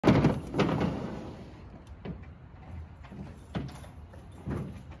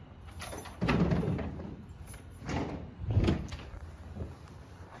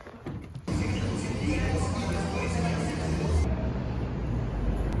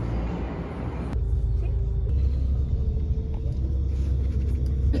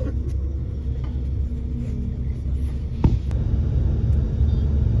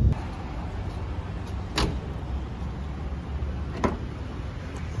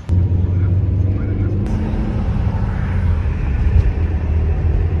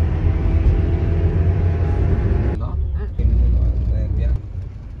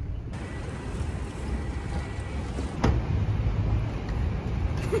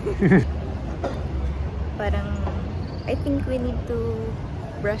Parang, I think we need to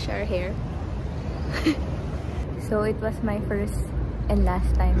brush our hair. So it was my first and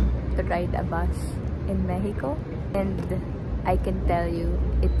last time to ride a bus in Mexico, and I can tell you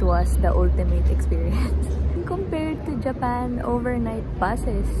it was the ultimate experience. Compared to Japan overnight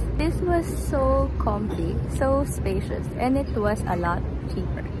buses, this was so comfy, so spacious, and it was a lot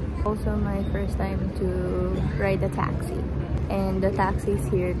cheaper. Also my first time to ride a taxi, and the taxis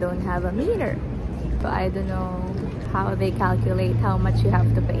here don't have a meter, so I don't know how they calculate how much you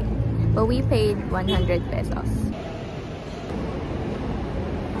have to pay, but we paid 100 pesos.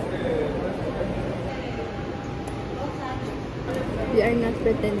 We are not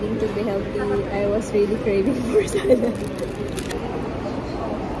pretending to be healthy. I was really craving for salad.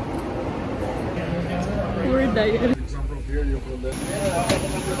 We're dying.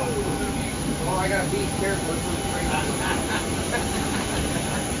 Oh, I gotta be careful.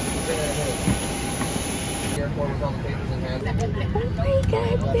 Airport with all the papers in hand. Oh my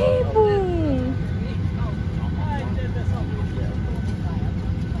god, baby!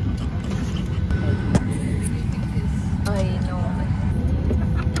 I know.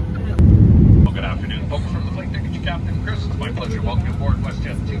 Well, good afternoon, folks. From the flight ticket captain Chris, it's my pleasure to welcome you aboard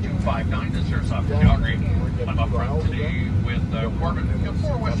WestJet 2259 to Sarasota, Calgary. I'm up front today with Corbin.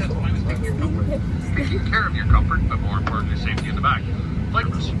 For WestJet's finest, taking your comfort. Taking care of your comfort, but more importantly, safety in the back. Flight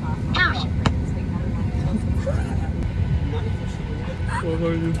risk. Cheers! What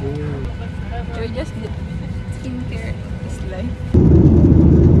are you doing? We're just skincare is life.